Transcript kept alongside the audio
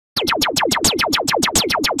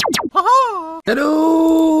Hello,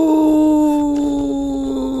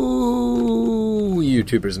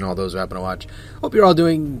 YouTubers and all those who happen to watch. Hope you're all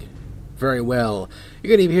doing very well. You're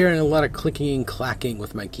going to be hearing a lot of clicking and clacking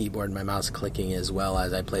with my keyboard and my mouse clicking, as well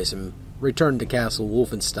as I play some Return to Castle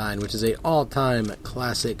Wolfenstein, which is an all-time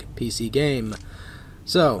classic PC game.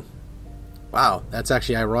 So, wow, that's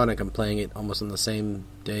actually ironic. I'm playing it almost on the same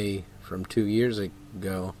day from 2 years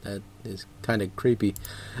ago. That is kind of creepy.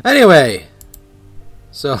 Anyway,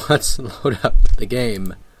 so let's load up the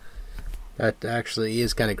game. That actually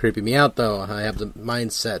is kind of creeping me out, though. I have the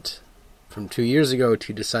mindset from 2 years ago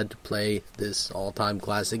to decide to play this all-time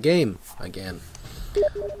classic game again.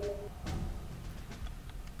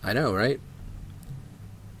 I know, right?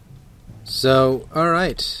 So,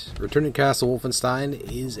 alright. Return to Castle Wolfenstein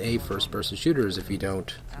is a first-person shooter, if you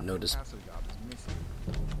don't notice. That's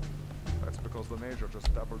because the Major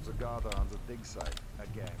just doubled the guard on the dig site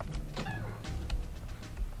again.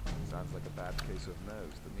 Sounds like a bad case of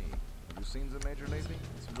nose to me. Have you seen the Major lately?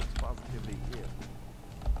 He looks positively ill.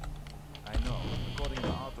 I know. According to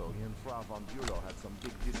Otto, he and Frau von Bülow had some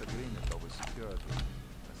big disagreement over security.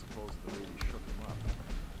 I suppose the lady shook him up.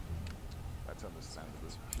 That's understandable.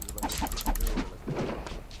 She's about to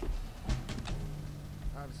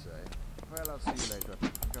I'd say. Well, I'll see you later.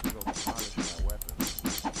 I've got to go polish my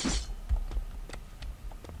weapons.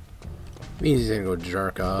 Means he's gonna go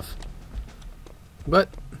jerk off. But,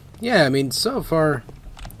 yeah, I mean, so far,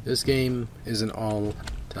 this game is an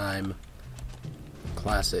all-time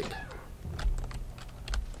classic.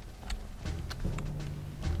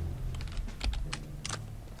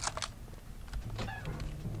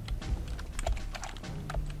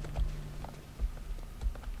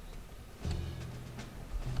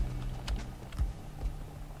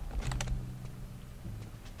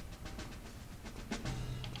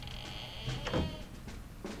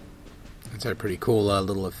 That's a pretty cool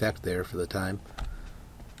little effect there for the time.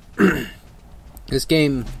 This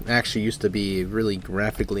game actually used to be a really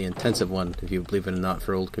graphically intensive one, if you believe it or not,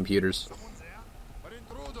 for old computers.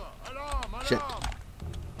 Shit.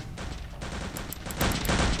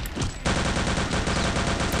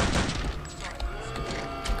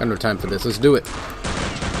 Got no time for this. Let's do it.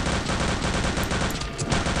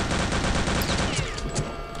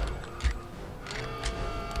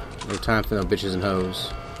 No time for no bitches and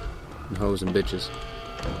hoes. And hoes and bitches.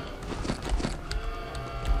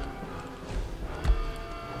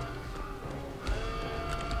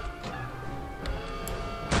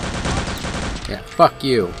 Yeah, fuck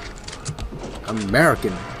you.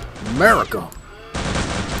 American. America.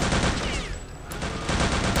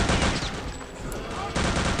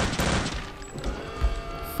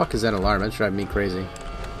 Fuck is that alarm? That's driving me crazy.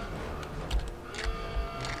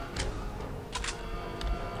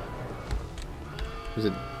 Is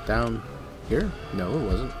it down here? No, it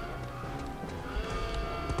wasn't.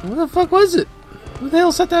 What the fuck was it? Who the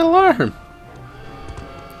hell set that alarm?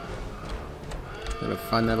 Gotta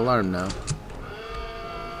find that alarm now.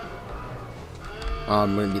 Oh,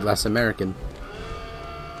 I'm gonna be less American.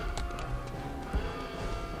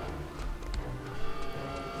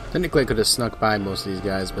 Technically I could have snuck by most of these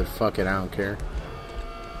guys, but fuck it, I don't care.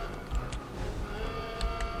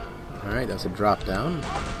 Alright, that's a drop down.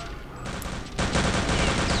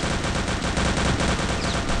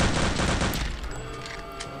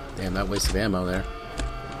 Damn, that waste of ammo there.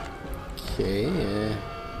 Okay,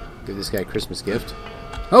 give this guy a Christmas gift.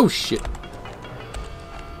 Oh shit!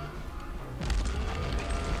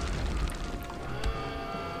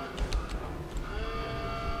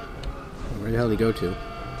 Where the hell did he go to?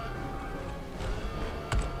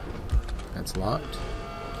 That's locked.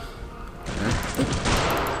 Okay.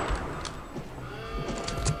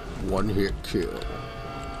 One hit kill.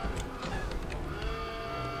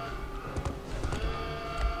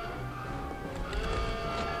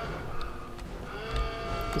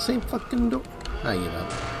 The same fucking door. I give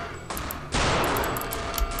up.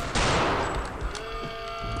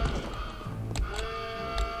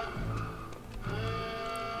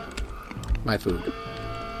 My food.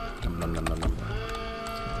 Nom nom nom nom nom.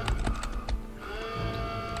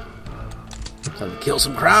 Time to kill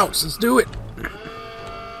some krauts. Let's do it.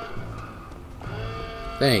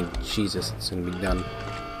 Thank Jesus, it's gonna be done.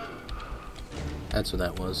 That's what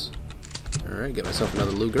that was. Alright, get myself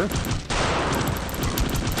another Luger.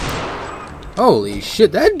 Holy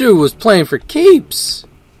shit, that dude was playing for keeps!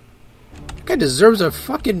 That guy deserves a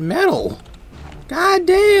fucking medal! God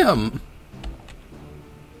damn!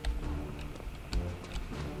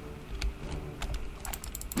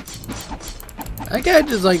 That guy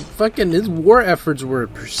just like fucking, his war efforts were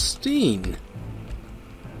pristine.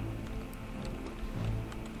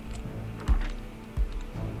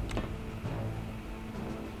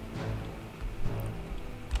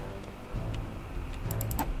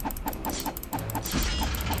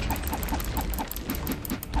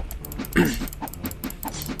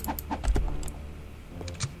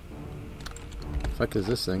 fuck is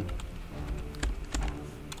this thing?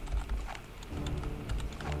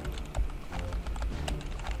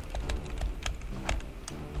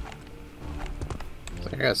 Looks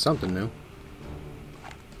like I got something new.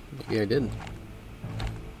 Maybe I didn't.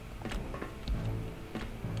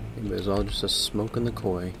 Maybe it was all just a smoke in the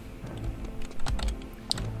koi.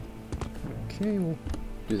 Okay, we'll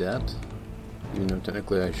do that. Even though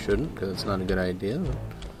technically I shouldn't, because it's not a good idea.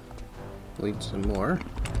 But leave some more.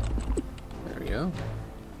 There we go.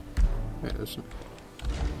 There's some.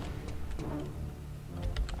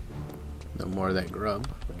 No more of that grub,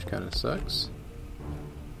 which kind of sucks.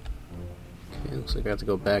 Okay, looks like I have to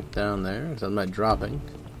go back down there, because I'm not dropping.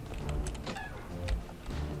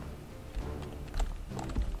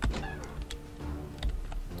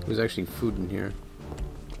 There's actually food in here.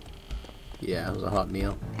 Yeah, it was a hot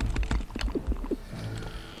meal.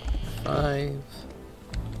 5.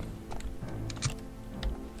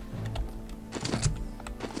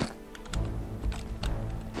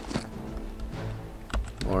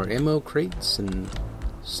 More ammo crates and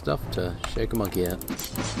stuff to shake a monkey at. I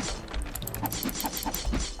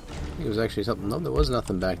think it was actually something. No, there was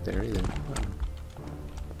nothing back there either.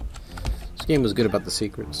 This game was good about the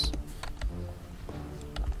secrets.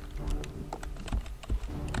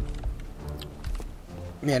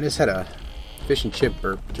 Yeah, I just had a fish and chip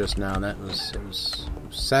burp just now, and it was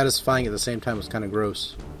satisfying at the same time. It was kind of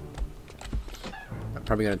gross. I'm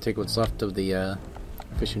probably gonna take what's left of the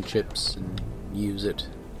fish and chips and use it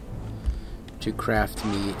to craft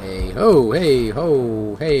me a who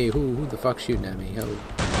the fuck's shooting at me? Ho.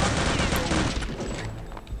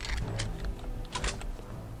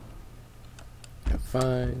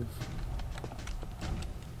 F5.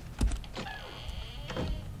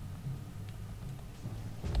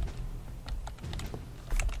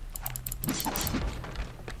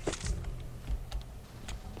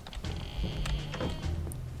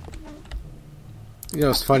 You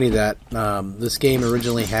know, it's funny that this game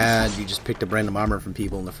originally had you just picked up random armor from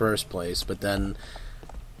people in the first place, but then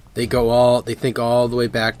they think all the way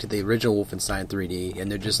back to the original Wolfenstein 3D, and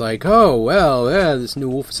they're just like, oh well, yeah, this new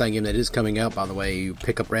Wolfenstein game that is coming out. By the way, you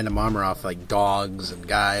pick up random armor off like dogs and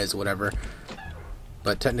guys, whatever.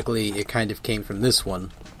 But technically, it kind of came from this one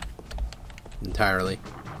entirely.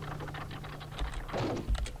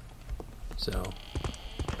 So,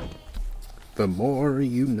 the more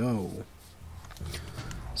you know.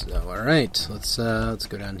 So, alright, let's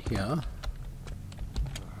go down here.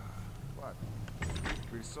 What?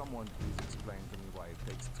 Will someone please explain to me why it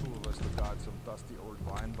takes 2 of us to guard some dusty old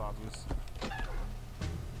wine bottles?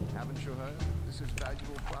 Haven't you heard? This is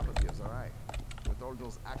valuable property of the Reich. With all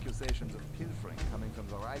those accusations of pilfering coming from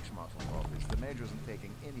the Reichsmarshal office, the Major isn't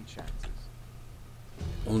taking any chances.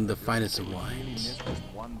 Only the finest of Really wines. miss just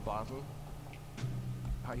 1 bottle?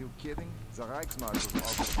 Are you kidding? The Reichsmarshal's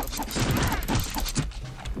office doesn't...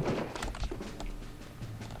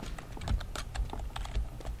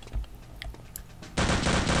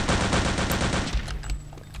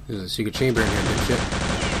 There's a secret chamber in here, good shit.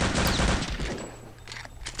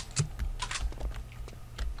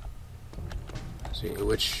 Let's see,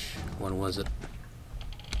 which one was it?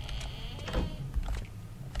 I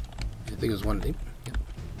think it was one of them. Yep.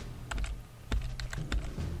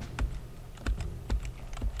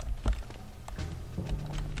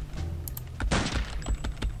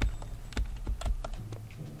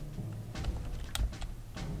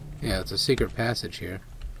 Yeah, it's a secret passage here.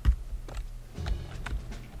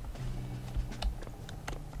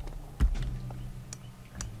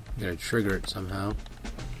 Gotta trigger it somehow.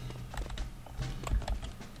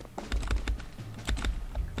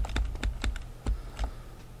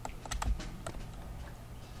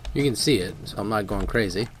 You can see it, so I'm not going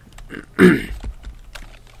crazy.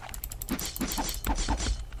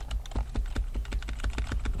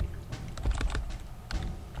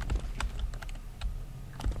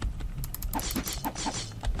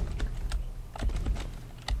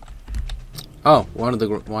 Oh, one of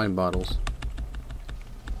the wine bottles.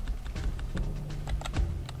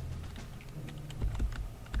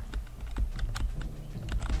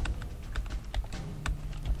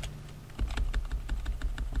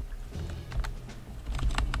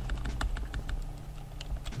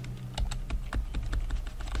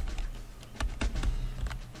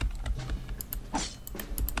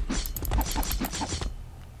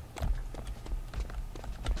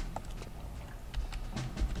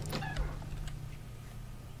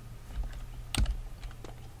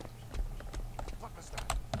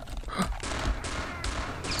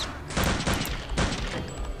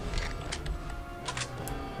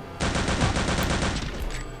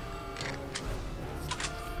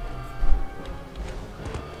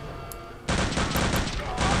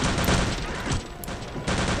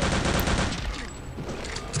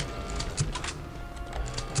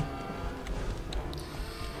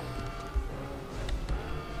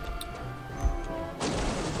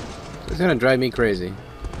 It's gonna drive me crazy.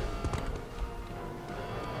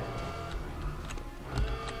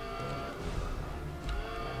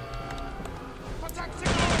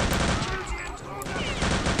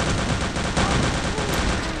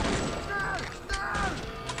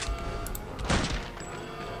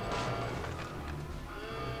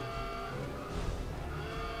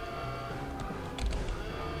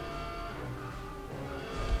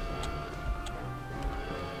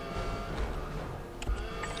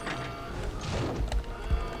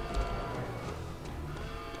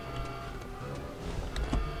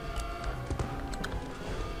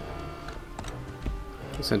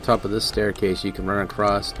 On top of this staircase you can run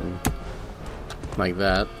across and like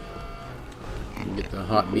that. You can get the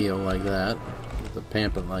hot meal like that. Get the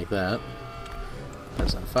pamphlet like that.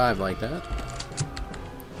 Press on 5 like that.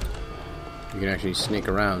 You can actually sneak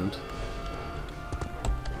around.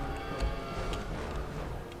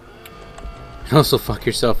 And also fuck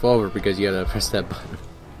yourself over because you gotta press that button.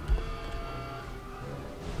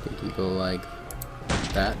 I think you go like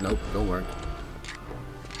that. Nope, don't work.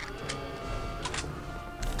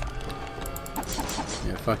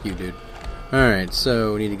 Yeah, fuck you, dude. Alright,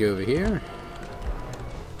 so we need to go over here.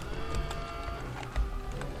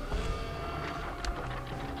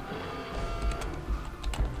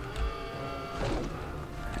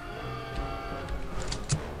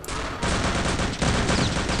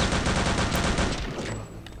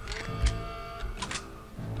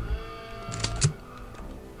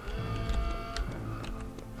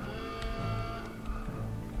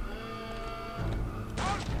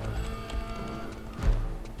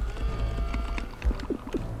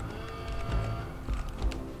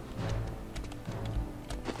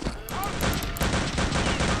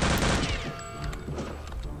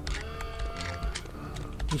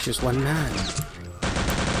 He's just one man.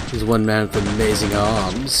 He's one man with amazing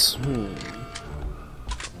arms.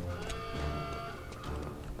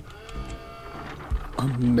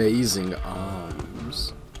 Amazing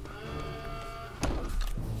arms.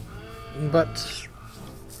 But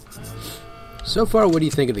so far, what do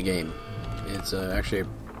you think of the game? It's actually a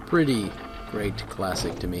pretty great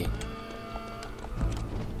classic to me.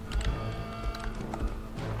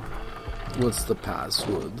 What's the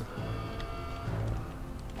password?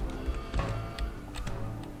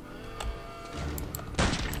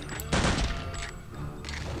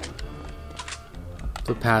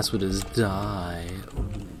 The password is die.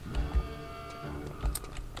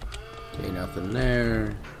 Okay, nothing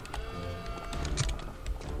there.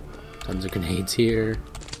 Tons of grenades here.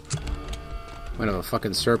 Might have a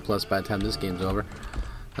fucking surplus by the time this game's over.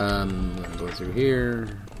 I'm gonna go through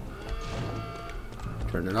here.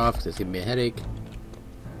 Turn it off because it's giving me a headache.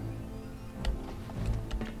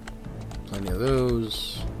 Plenty of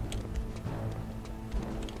those.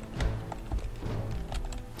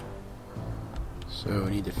 So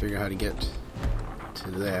we need to figure out how to get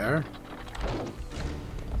to there.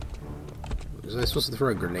 Was I supposed to throw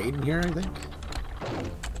a grenade in here, I think?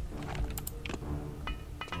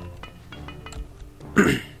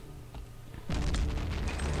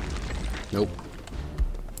 Nope.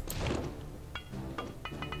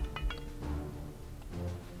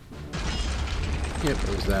 Yep,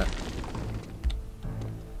 it was that.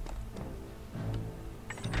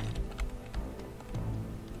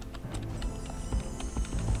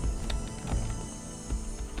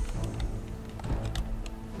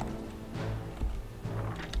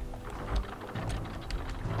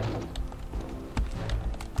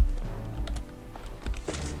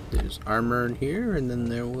 There's armor in here, and then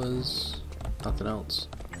there was nothing else.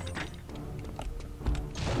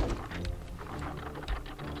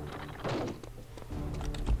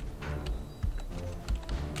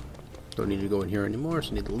 Don't need to go in here anymore,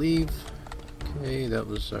 so I need to leave. Okay, that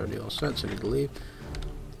was already all set, so I need to leave.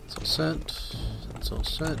 That's all set. That's all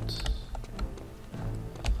set.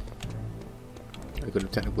 I could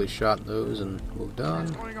have technically shot those and moved on.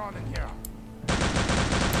 What's going on in here?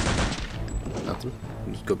 Nothing.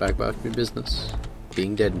 Just go back about your business.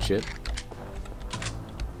 Being dead and shit. He's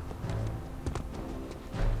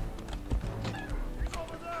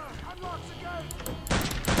over there! Unlock the gate!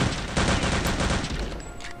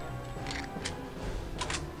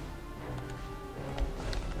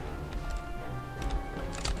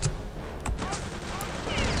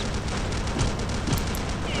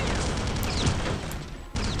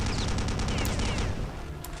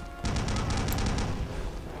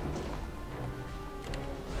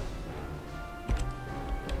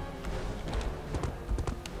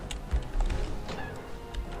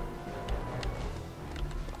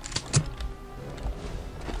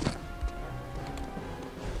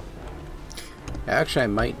 Actually, I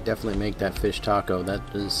might definitely make that fish taco. That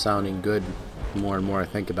is sounding good the more and more I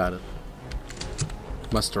think about it.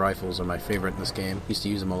 Muster rifles are my favorite in this game. Used to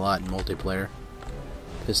use them a lot in multiplayer.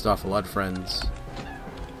 Pissed off a lot of friends.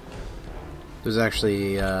 There's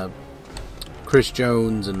actually Chris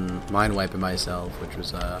Jones and Mind Wiping Myself, which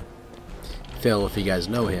was Phil, if you guys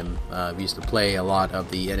know him. We used to play a lot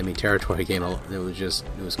of the enemy territory game. It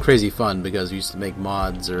was crazy fun because we used to make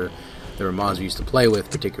mods, or there were mods we used to play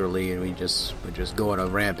with particularly, and we would just go on a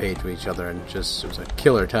rampage with each other, and it was a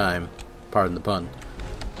killer time. Pardon the pun.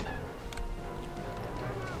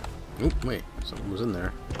 Oop, wait, something was in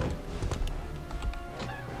there.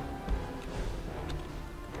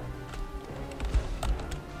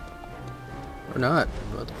 Or not.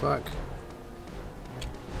 What the fuck?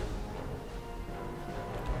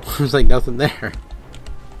 There's like nothing there.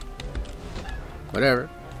 Whatever.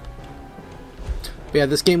 But yeah,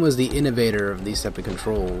 this game was the innovator of these type of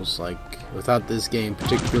controls. Like, without this game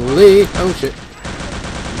particularly... Oh shit.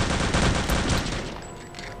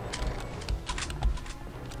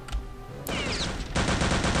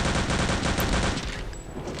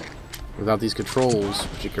 Without these controls,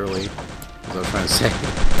 particularly, as I was trying to say,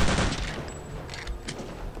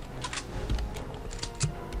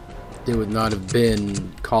 there would not have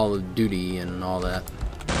been Call of Duty and all that.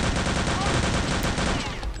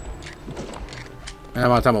 And I'm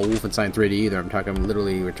not talking about Wolfenstein 3D either. I'm talking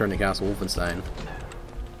literally Return to Castle Wolfenstein.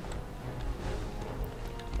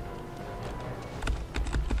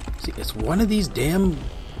 See, it's one of these damn...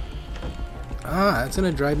 that's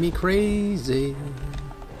gonna drive me crazy.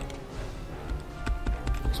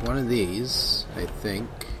 It's one of these, I think.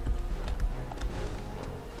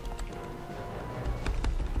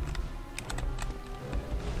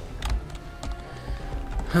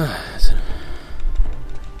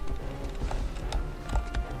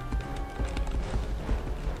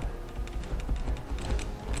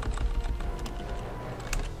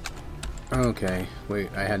 Okay, wait,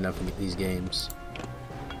 I had enough of these games.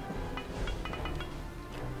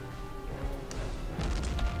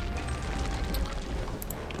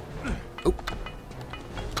 Oh.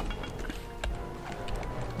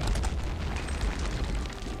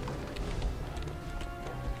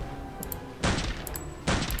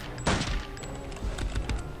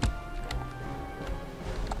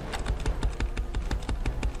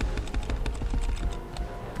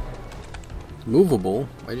 Movable?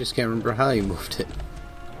 I just can't remember how you moved it.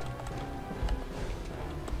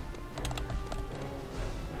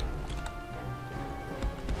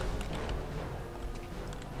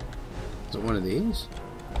 Is it one of these?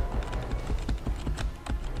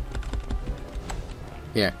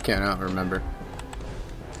 Yeah, cannot remember.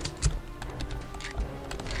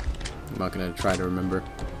 I'm not gonna try to remember.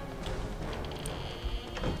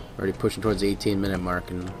 Already pushing towards the 18-minute mark,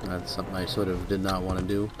 and that's something I sort of did not want to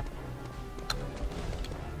do.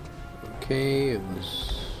 Okay, it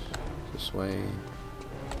was this way.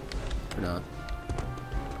 Or not.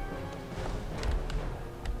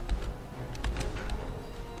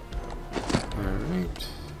 Alright.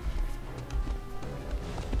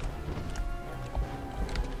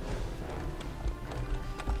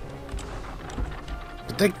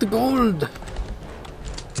 Protect the gold!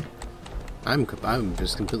 I'm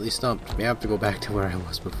just completely stumped. We have to go back to where I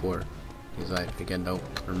was before. Because I, again, don't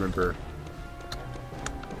remember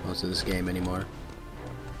most of this game anymore.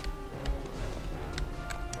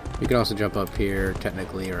 You can also jump up here,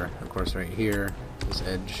 technically, or of course right here, this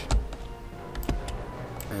edge.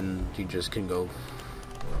 And you just can go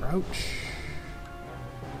crouch.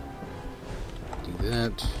 Do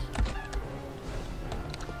that.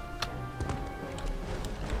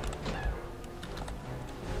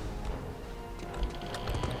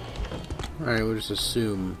 Alright, we'll just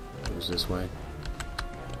assume it was this way.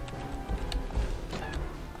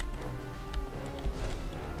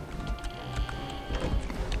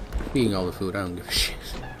 Eating all the food, I don't give a shit.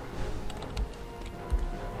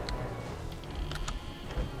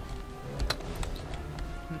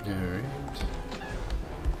 Alright.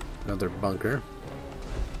 Another bunker.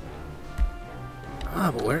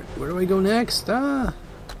 Ah, but where do I go next? Ah!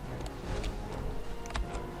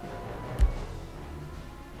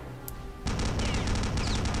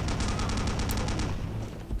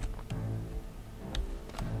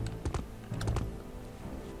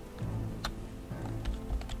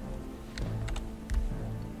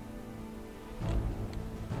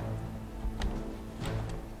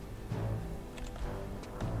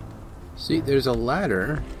 See, there's a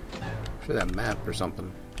ladder. Should have a map or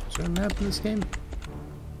something. Is there a map in this game?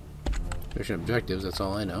 Mission objectives, that's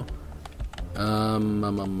all I know.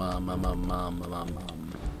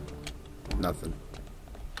 Nothing.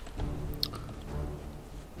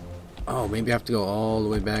 Oh, maybe I have to go all the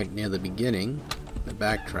way back near the beginning. The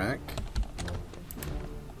backtrack.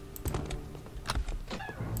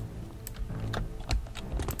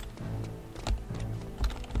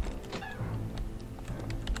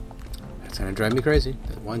 That's gonna drive me crazy,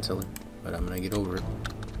 that wine cellar. But I'm gonna get over it.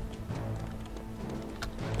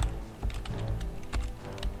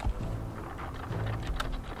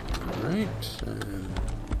 Alright.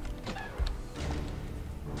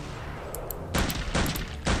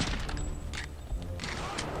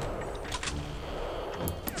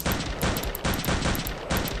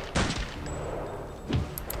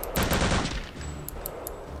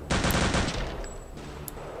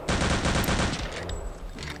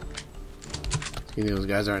 Those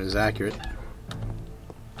guys aren't as accurate.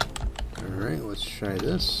 Alright, let's try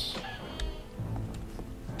this.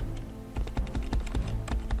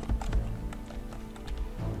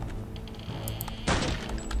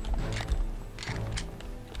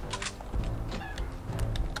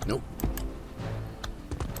 Nope.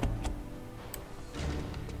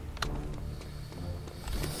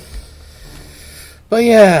 But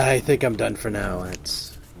yeah, I think I'm done for now.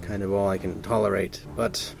 That's kind of all I can tolerate.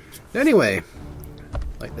 But anyway,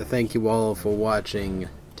 I'd like to thank you all for watching.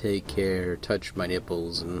 Take care, touch my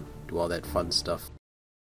nipples, and do all that fun stuff.